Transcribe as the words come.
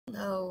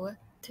So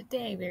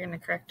today we're going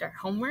to correct our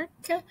homework,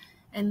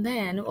 and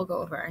then we'll go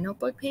over our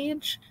notebook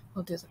page,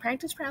 we'll do the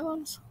practice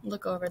problems,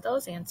 look over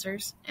those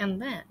answers, and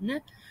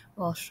then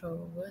we'll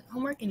show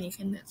homework and you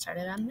can get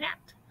started on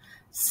that.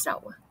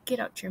 So get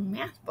out your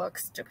math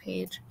books to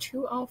page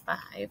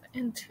 205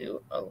 and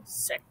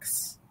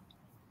 206.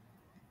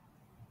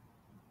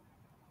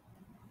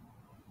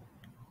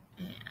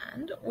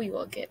 And we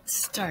will get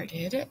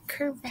started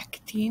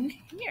correcting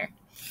here.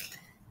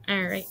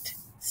 All right,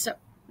 so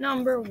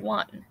number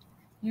 1.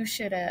 You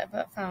should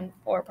have found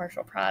 4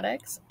 partial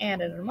products,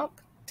 added them up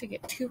to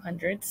get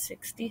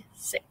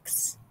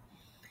 266.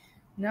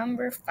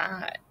 Number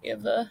 5,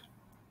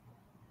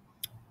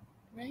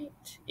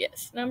 right?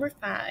 Yes, number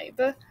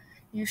 5,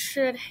 you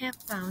should have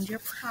found your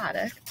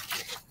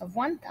product of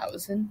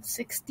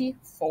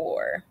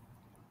 1,064.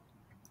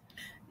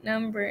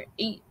 Number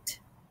 8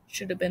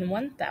 should have been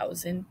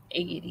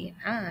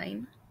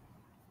 1,089.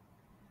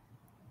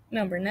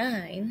 Number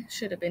 9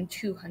 should have been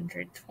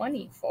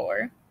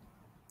 224.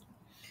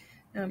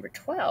 Number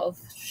 12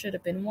 should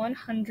have been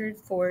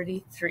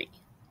 143.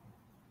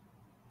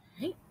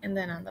 Right? And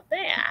then on the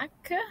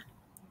back,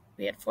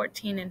 we had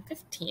 14 and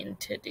 15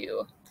 to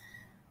do.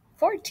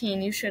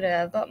 14, you should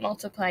have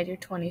multiplied your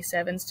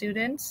 27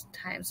 students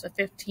times the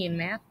 15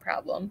 math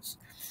problems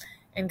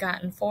and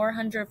gotten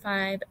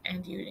 405.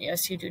 And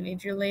yes, you do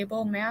need your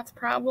label. Math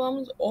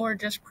problems or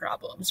just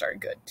problems are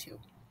good too.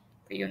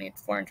 But you need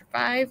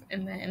 405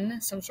 and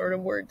then some sort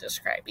of word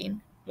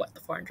describing what the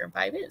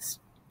 405 is.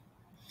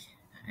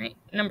 All right,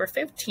 number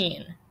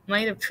 15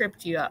 might have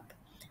tripped you up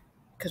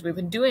because we've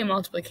been doing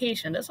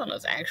multiplication. This one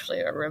was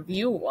actually a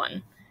review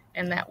one,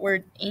 and that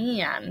word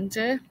and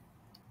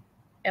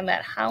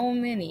that how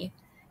many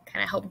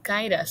kind of helped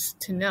guide us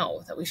to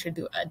know that we should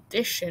do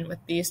addition with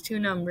these two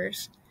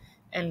numbers,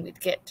 and we'd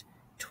get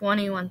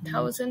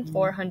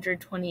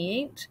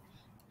 21,428,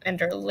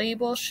 and our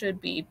label should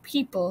be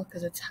people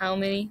because it's how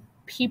many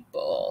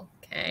people.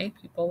 Okay,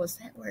 people was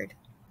that word.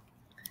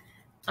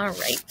 All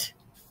right.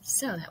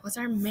 So that was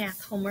our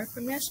math homework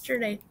from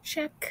yesterday.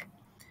 Check.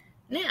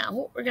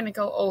 Now we're going to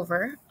go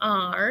over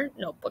our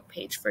notebook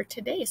page for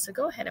today. So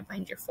go ahead and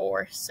find your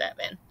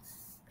 4-7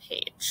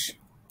 page.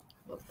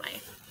 Move my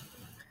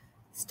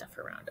stuff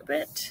around a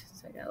bit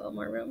so I got a little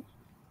more room.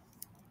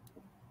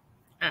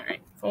 All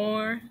right,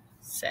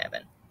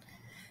 4-7.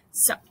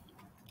 So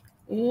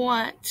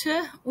what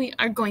we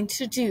are going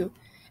to do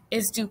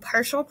is do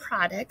partial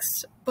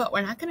products, but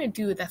we're not going to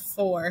do the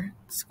 4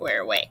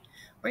 square way.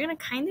 We're going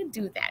to kind of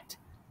do that.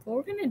 What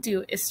we're going to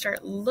do is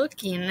start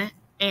looking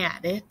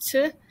at it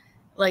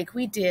like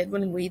we did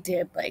when we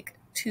did like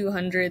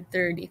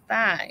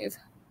 235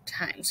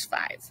 times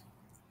 5.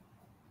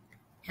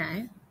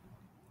 Okay?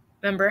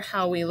 Remember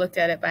how we looked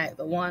at it by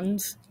the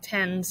ones,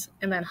 tens,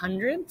 and then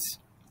hundreds?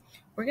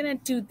 We're going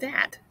to do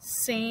that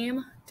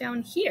same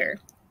down here.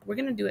 We're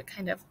going to do it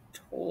kind of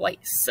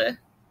twice.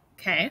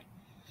 Okay?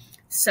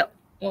 So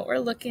what we're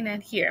looking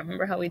at here,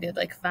 remember how we did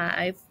like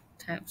 5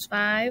 times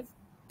 5?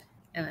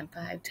 And then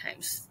 5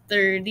 times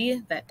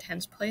 30, that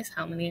tens place.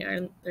 How many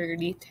are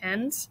 30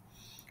 tens?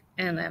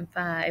 And then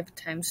 5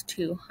 times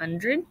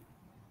 200.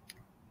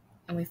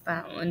 And we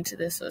found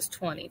this was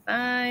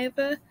 25.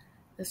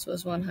 This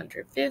was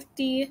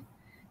 150.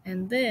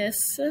 And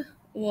this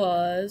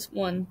was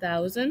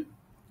 1,000.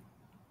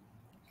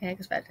 Okay,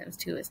 because 5 times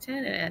 2 is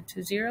 10. And add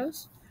 2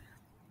 zeros.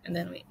 And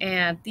then we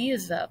add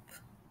these up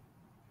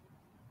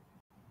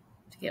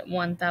to get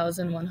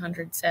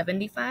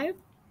 1,175. Do you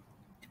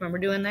remember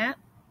doing that?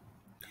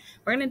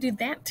 We're going to do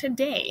that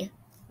today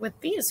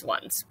with these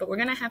ones, but we're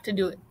going to have to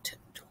do it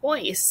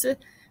twice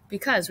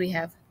because we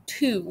have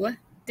 2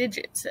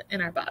 digits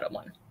in our bottom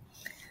one.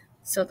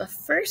 So the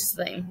first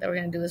thing that we're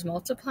going to do is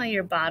multiply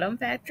your bottom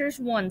factor's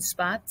 1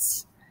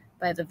 spots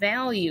by the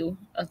value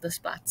of the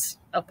spots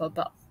up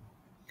above.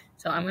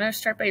 So I'm going to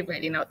start by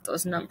writing out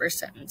those number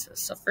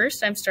sentences. So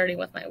first I'm starting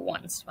with my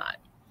 1 spot.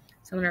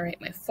 So I'm going to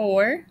write my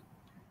 4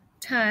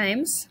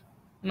 times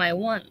my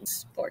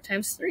 1s, 4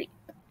 times 3.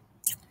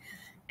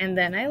 And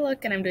then I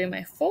look and I'm doing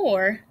my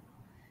 4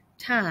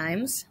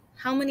 times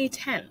how many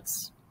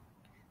tens?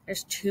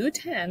 There's 2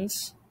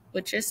 tens,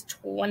 which is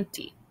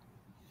 20.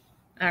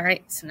 All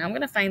right, so now I'm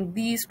going to find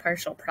these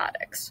partial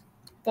products.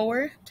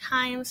 4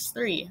 times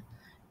 3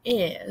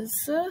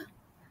 is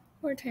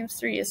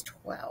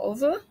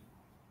 12.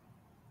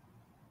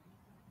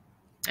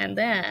 And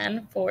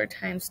then 4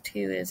 times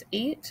 2 is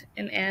 8,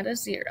 and add a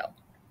 0.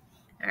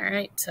 All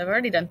right, so I've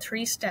already done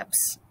 3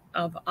 steps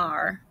of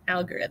our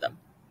algorithm.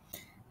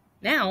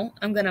 Now,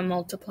 I'm going to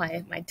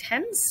multiply my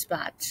 10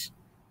 spot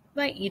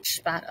by each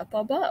spot up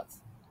above.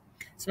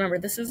 So remember,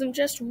 this isn't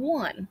just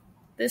 1.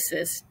 This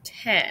is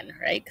 10,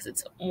 right? Because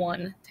it's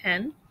 1,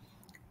 10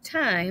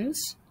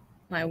 times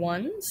my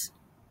 1s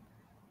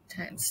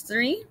times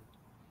 3.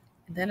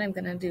 And then I'm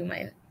going to do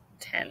my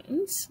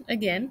 10s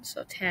again.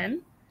 So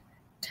 10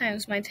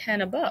 times my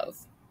 10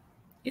 above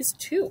is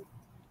 2.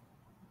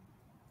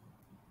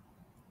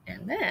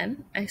 And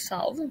then I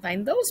solve and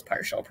find those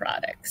partial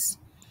products.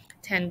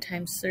 10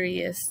 times 3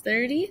 is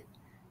 30,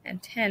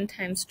 and 10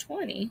 times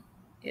 20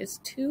 is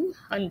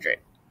 200.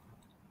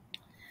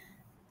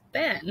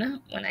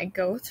 Then, when I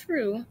go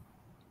through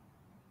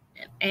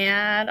and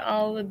add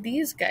all of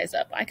these guys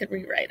up, I could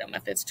rewrite them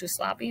if it's too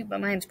sloppy,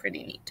 but mine's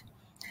pretty neat.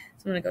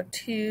 So I'm going to go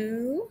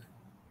 2,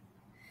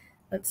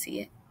 let's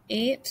see,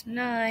 8,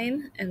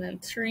 9, and then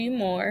 3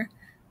 more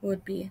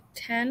would be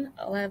 10,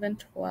 11,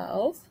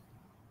 12.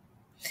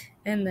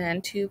 And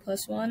then 2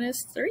 plus 1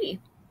 is 3.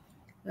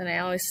 Then I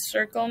always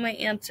circle my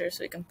answer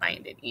so we can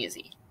find it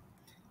easy.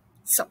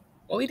 So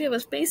what we did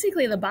was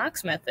basically the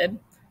box method,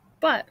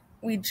 but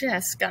we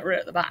just got rid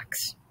of the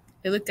box.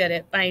 We looked at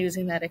it by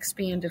using that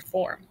expanded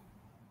form.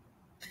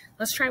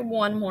 Let's try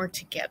one more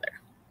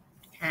together.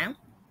 Okay?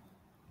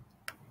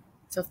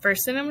 So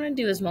first thing I'm going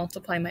to do is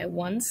multiply my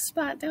 1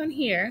 spot down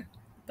here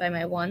by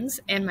my 1s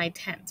and my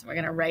 10s. We're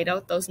going to write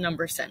out those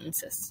number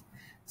sentences.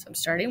 So I'm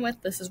starting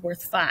with, this is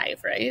worth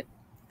 5, right?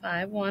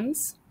 5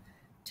 1s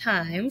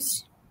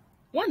times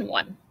 1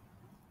 1.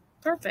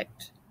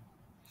 Perfect.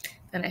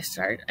 Then I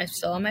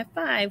still have my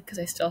 5 because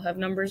I still have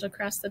numbers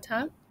across the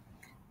top,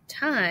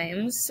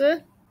 times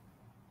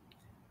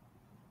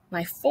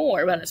my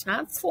 4, but it's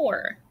not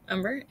 4.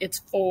 Remember, it's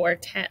 4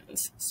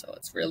 10s, so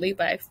it's really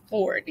by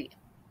 40.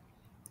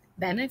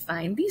 Then I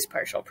find these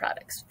partial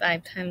products.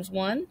 5 times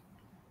 1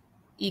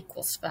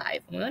 equals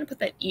 5. And we want to put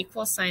that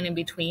equal sign in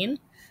between,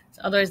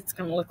 so otherwise it's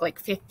going to look like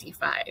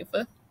 55.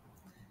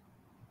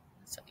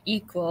 So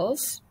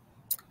equals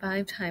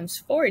 5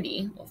 times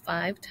 40. Well,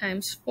 5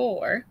 times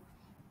 4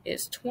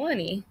 is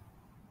 20,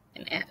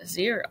 and add a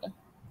 0.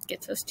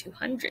 Gets us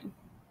 200.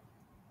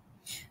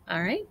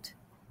 All right.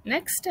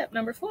 Next step,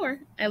 number 4,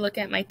 I look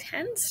at my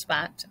 10s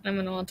spot, and I'm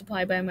going to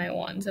multiply by my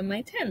 1s and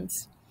my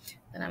 10s.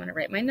 Then I'm going to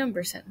write my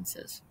number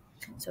sentences.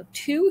 So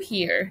 2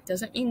 here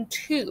doesn't mean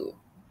 2.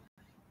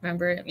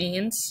 Remember, it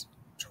means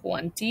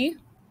 20.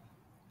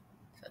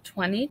 So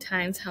 20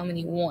 times how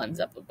many 1s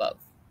up above?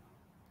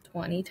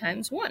 20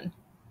 times 1.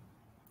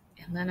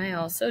 And then I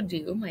also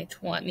do my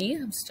 20,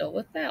 I'm still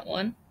with that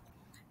one,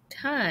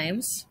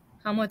 times,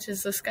 how much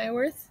is this guy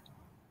worth?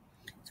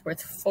 It's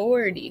worth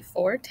 40,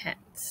 4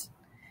 10s.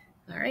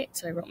 All right,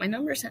 so I wrote my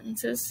number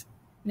sentences.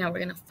 Now we're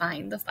going to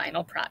find the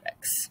final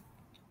products.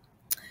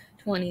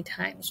 20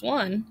 times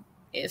 1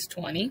 is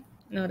 20.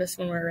 Notice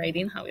when we're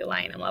writing how we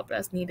line them up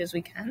as neat as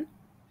we can.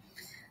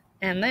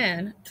 And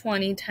then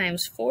 20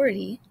 times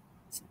 40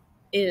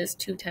 is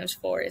 2 times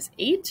 4 is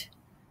 8.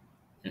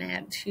 And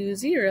add 2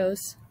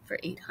 zeros for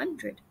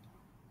 800.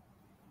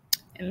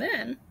 And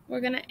then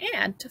we're going to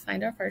add to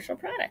find our partial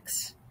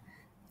products.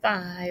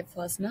 5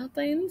 plus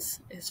nothings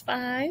is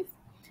 5.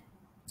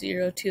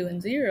 0, 2,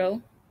 and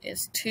 0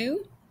 is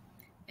 2.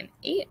 And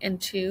 8 and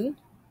 2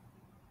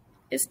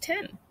 is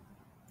 10.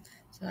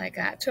 So I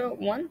got to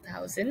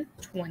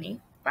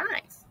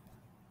 1,025.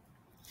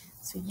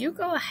 So you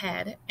go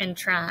ahead and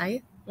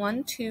try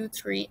 1, 2,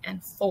 3,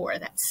 and 4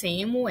 that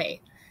same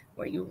way,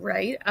 where you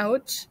write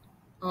out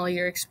all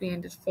your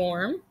expanded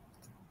form,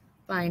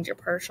 find your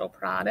partial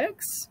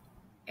products,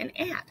 and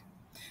add.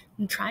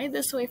 And try it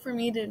this way for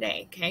me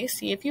today, okay?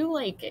 See if you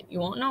like it. You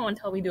won't know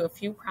until we do a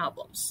few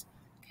problems,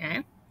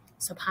 okay?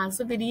 So pause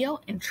the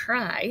video and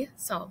try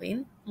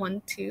solving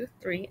 1, 2,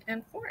 3,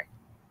 and 4.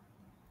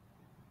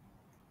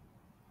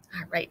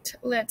 All right,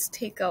 let's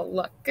take a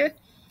look.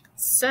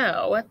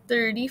 So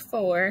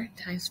 34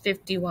 times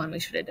 51, we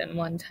should have done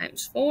 1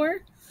 times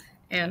 4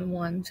 and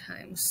 1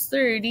 times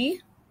 30.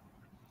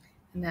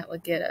 And that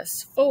would get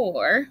us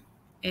 4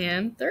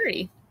 and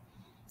 30.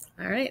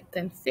 All right,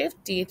 then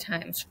 50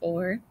 times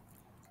 4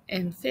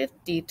 and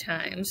 50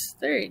 times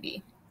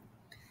 30.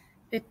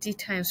 50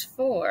 times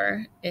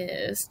 4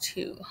 is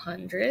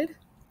 200,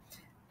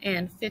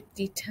 and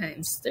 50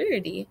 times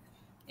 30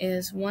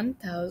 is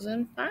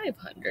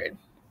 1,500.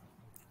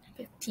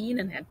 15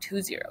 and add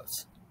 2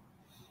 zeros.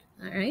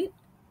 All right,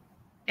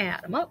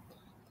 add them up.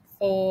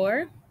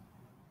 4,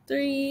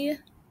 3,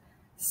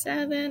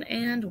 7,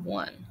 and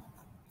 1.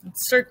 And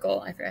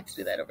circle, I forgot to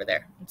do that over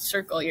there. And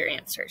circle your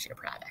answers, your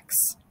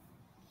products.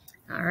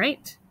 All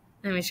right,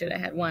 then we should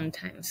have had 1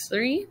 times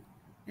 3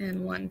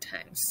 and 1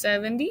 times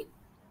 70.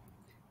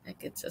 That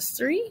gets us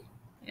 3,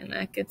 and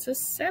that gets us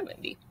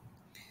 70.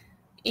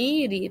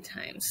 80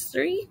 times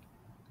 3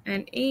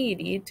 and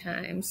 80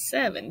 times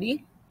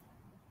 70.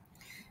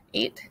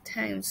 8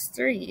 times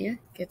 3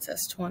 gets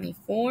us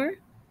 24,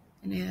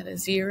 and add a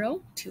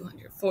 0,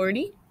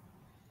 240.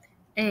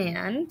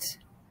 And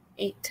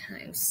 8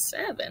 times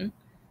 7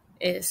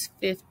 is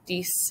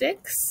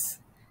 56,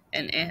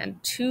 and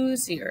add 2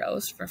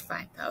 zeros for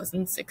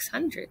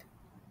 5,600.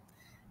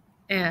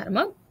 Add them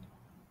up.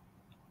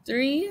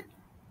 3,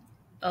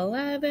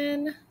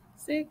 11,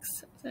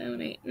 6,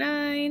 7, 8,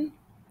 9,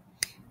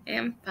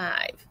 and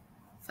 5.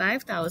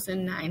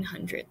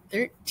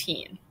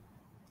 5,913.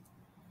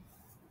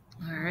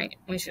 All right,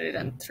 we should have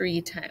done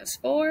 3 times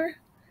 4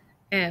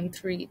 and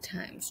 3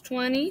 times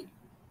 20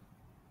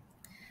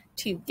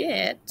 to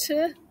get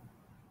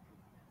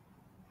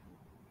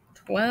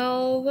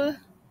 12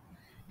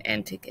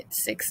 and to get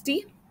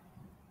 60.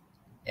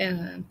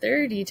 And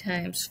 30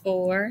 times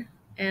 4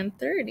 and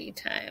 30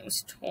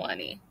 times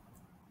 20.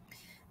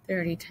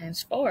 30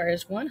 times 4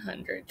 is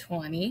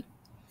 120.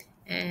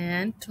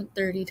 And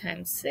 30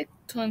 times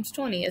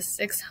 20 is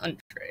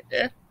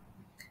 600.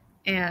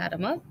 Add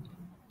them up.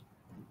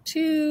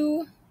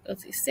 2,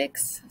 let's see,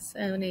 6,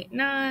 7, 8,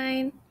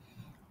 9,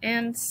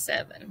 and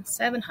 7.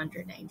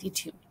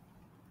 792.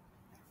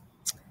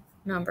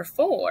 Number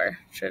 4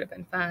 should have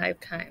been 5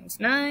 times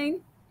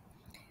 9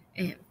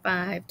 and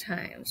 5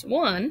 times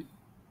 1.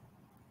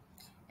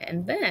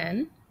 And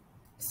then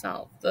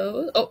solve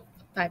those. Oh,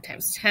 5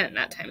 times 10,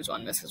 not times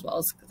 1, Mrs.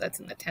 Wells, because that's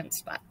in the 10th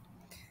spot.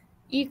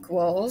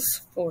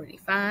 Equals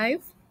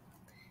 45.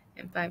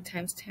 And 5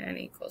 times 10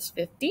 equals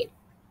 50.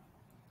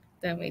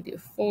 Then we do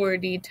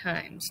 40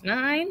 times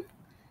 9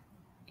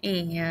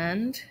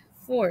 and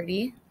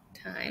 40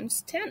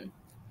 times 10.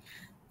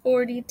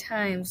 40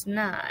 times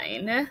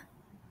 9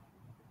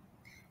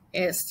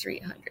 is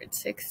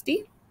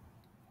 360.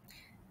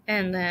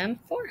 And then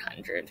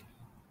 400.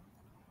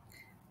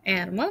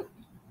 Add them up.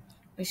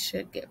 We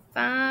should get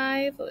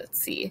 5,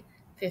 let's see,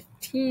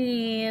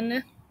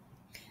 15,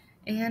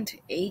 and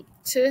 8,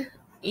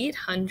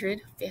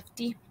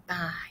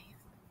 855.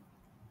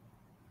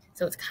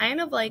 So it's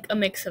kind of like a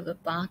mix of the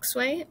box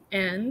way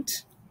and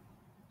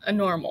a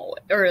normal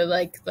way, or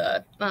like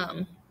the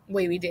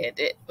way we did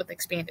it with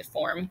expanded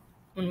form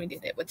when we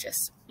did it with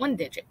just one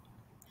digit.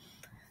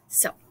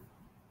 So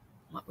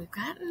what we've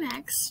got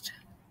next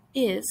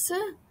is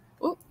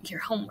your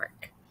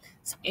homework.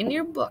 So in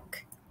your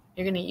book,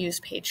 you're going to use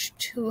page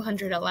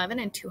 211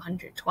 and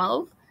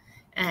 212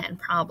 and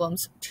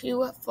problems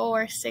 2,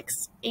 4,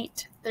 6,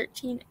 8,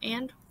 13,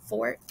 and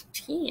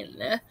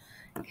 14.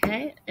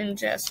 Okay, and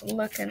just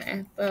looking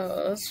at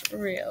those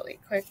really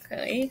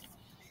quickly,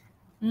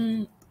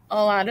 a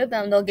lot of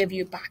them, they'll give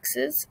you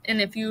boxes,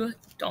 and if you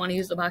don't want to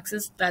use the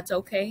boxes, that's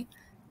okay,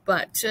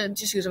 but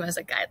just use them as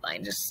a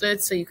guideline, just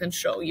so you can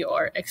show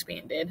your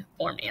expanded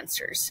form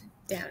answers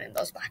down in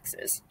those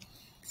boxes.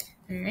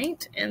 All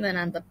right, and then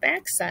on the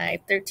back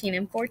side, 13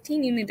 and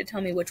 14, you need to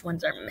tell me which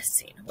ones are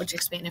missing, which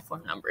expanded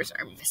form numbers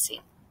are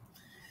missing.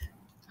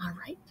 All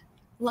right,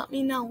 let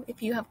me know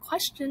if you have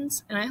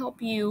questions, and I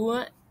hope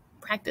you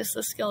practice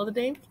the skill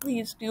today.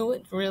 Please do.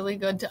 It's really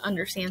good to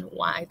understand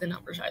why the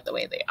numbers are the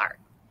way they are.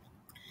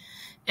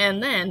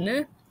 And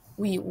then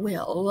we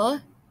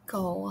will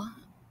go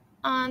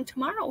on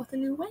tomorrow with a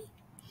new way.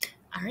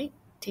 All right,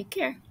 take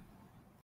care.